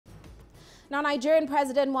Now, Nigerian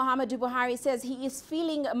President Muhammadu Buhari says he is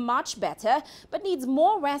feeling much better, but needs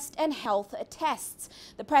more rest and health tests.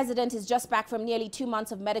 The president is just back from nearly 2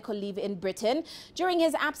 months of medical leave in Britain. During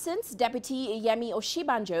his absence, Deputy Yemi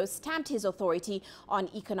Osinbajo stamped his authority on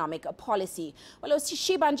economic policy. Well,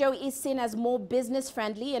 Osinbajo is seen as more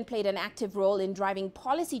business-friendly and played an active role in driving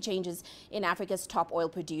policy changes in Africa's top oil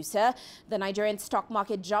producer. The Nigerian stock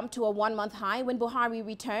market jumped to a one-month high when Buhari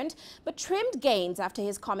returned, but trimmed gains after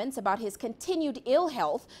his comments about his continued ill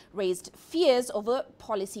health raised fears over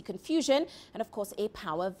policy confusion and, of course, a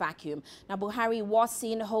power vacuum. Now, Buhari was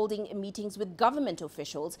seen holding meetings with government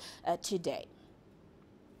officials today.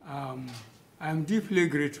 I'm deeply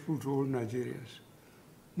grateful to all Nigerians,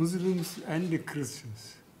 Muslims and the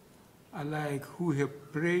Christians alike, who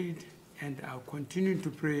have prayed and are continuing to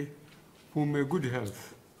pray for my good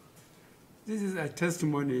health. This is a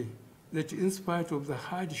testimony that in spite of the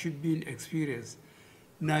hardship being experienced,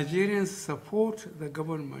 Nigerians support the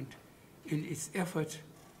government in its effort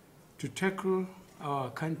to tackle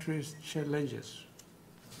our country's challenges.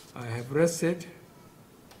 I have rested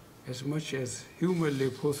as much as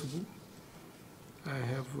humanly possible. I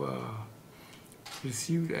have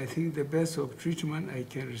received, I think, the best of treatment I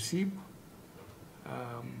can receive.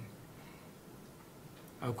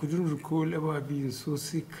 I couldn't recall ever being so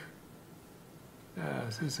sick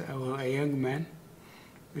since I was a young man,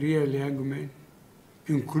 real young man,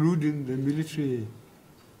 including the military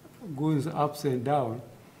goings ups and down.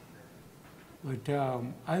 But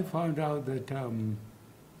I found out that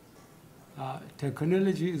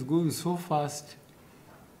technology is going so fast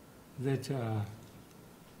that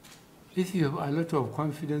if you have a lot of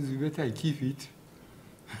confidence, you better keep it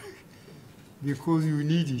because you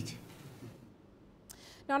need it.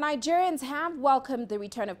 Now, Nigerians have welcomed the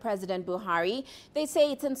return of President Buhari. They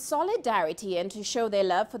say it's in solidarity and to show their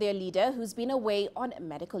love for their leader who's been away on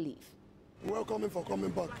medical leave. Welcome him for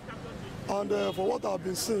coming back. And for what I've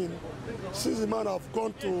been seeing, since the man have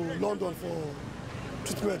gone to London for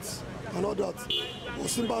treatments and all that,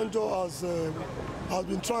 Osinbajo has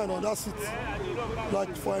been trying on that seat.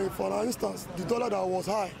 Like for instance, the dollar that was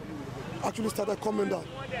high actually started coming down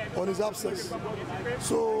on his absence.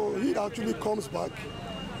 So he actually comes back.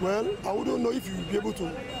 Well, I wouldn't know if he will be able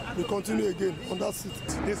to continue again on that seat.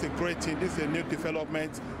 This is a great thing. This is a new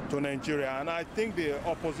development to Nigeria. And I think the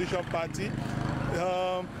opposition party, they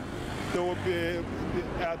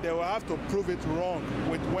will have to prove it wrong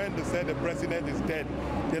with when they said the president is dead.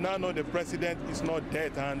 They now know the president is not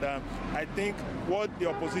dead. And I think what the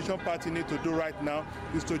opposition party need to do right now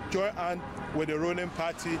is to join hands with the ruling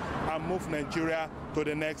party and move Nigeria to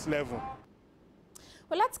the next level.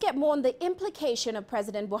 Well, let's get more on the implication of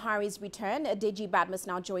President Buhari's return. Deji Badmus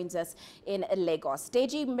now joins us in Lagos.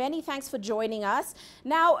 Deji, many thanks for joining us.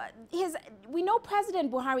 Now, we know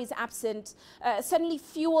President Buhari's absence suddenly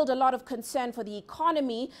fueled a lot of concern for the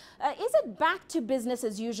economy. Is it back to business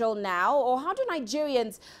as usual now, or how do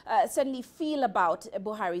Nigerians suddenly feel about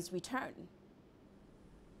Buhari's return?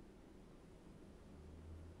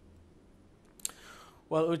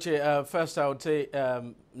 Well, Uche, first I would say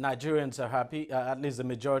Nigerians are happy. At least the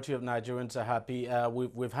majority of Nigerians are happy.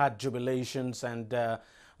 We've had jubilations and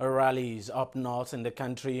rallies up north in the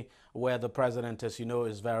country where the president, as you know,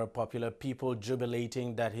 is very popular. People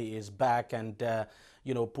jubilating that he is back and,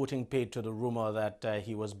 you know, putting paid to the rumor that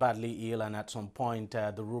he was badly ill and at some point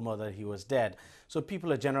the rumor that he was dead. So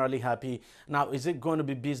people are generally happy. Now, is it going to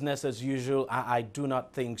be business as usual? I do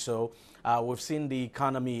not think so. We've seen the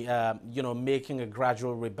economy, you know, making a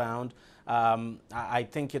gradual rebound. I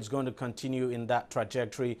think it's going to continue in that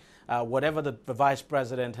trajectory. Whatever the vice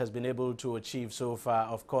president has been able to achieve so far,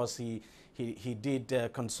 of course, he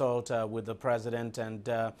did consult with the president,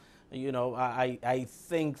 and you know, I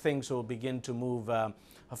think things will begin to move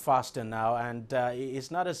faster now, and it's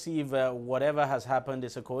not as if whatever has happened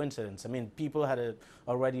is a coincidence. I mean, people had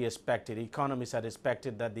already expected, economists had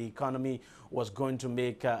expected that the economy was going to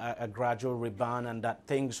make a gradual rebound and that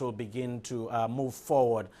things will begin to move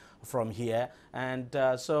forward from here. And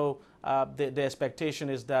so the expectation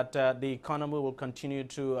is that the economy will continue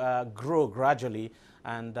to grow gradually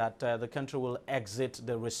and that the country will exit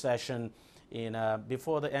the recession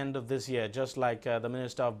before the end of this year, just like the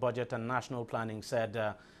Minister of Budget and National Planning said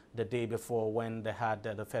the day before when they had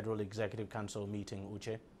the Federal Executive Council meeting,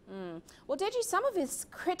 Uche. Well, Deji, some of his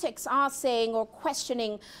critics are saying or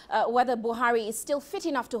questioning whether Buhari is still fit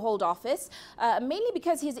enough to hold office, mainly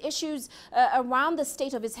because his issues around the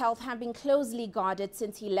state of his health have been closely guarded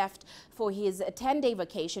since he left for his 10-day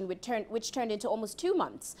vacation, which turned into almost 2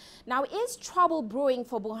 months. Now, is trouble brewing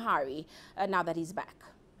for Buhari now that he's back?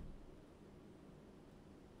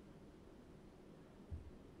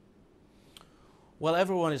 Well,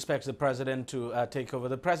 everyone expects the president to take over.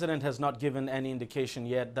 The president has not given any indication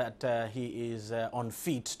yet that he is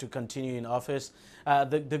unfit to continue in office.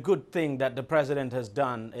 The good thing that the president has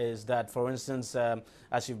done is that, for instance,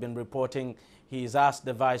 as you've been reporting, he's asked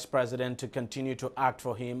the vice president to continue to act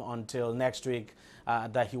for him until next week,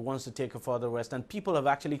 that he wants to take a further rest. And people have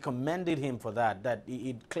actually commended him for that, that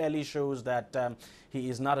it clearly shows that he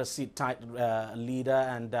is not a seat-tight leader,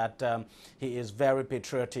 and that he is very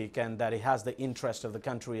patriotic, and that he has the interest of the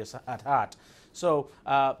country at heart. So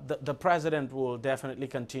the president will definitely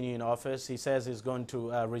continue in office. He says he's going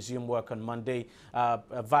to resume work on Monday.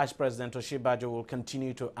 Vice President Osinbajo will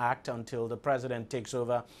continue to act until the president takes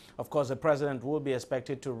over. Of course, the president will be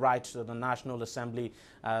expected to write to the National Assembly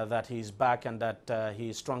that he's back and that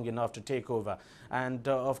he is strong enough to take over. And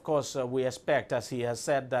of course, we expect, as he has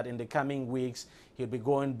said, that in the coming weeks, he'll be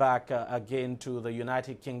going back again to the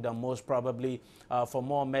United Kingdom, most probably for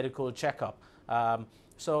more medical checkup.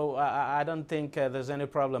 So I don't think there's any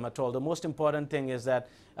problem at all. The most important thing is that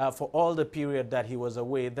for all the period that he was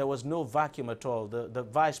away, there was no vacuum at all. The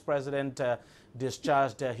vice president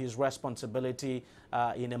discharged his responsibility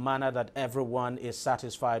in a manner that everyone is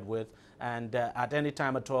satisfied with. And at any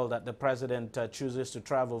time at all that the president chooses to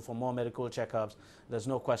travel for more medical checkups, there's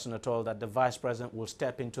no question at all that the vice president will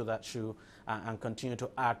step into that shoe and continue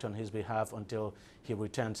to act on his behalf until he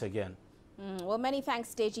returns again. Well, many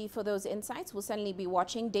thanks, Deji, for those insights. We'll certainly be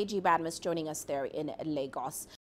watching. Deji Badmus joining us there in Lagos.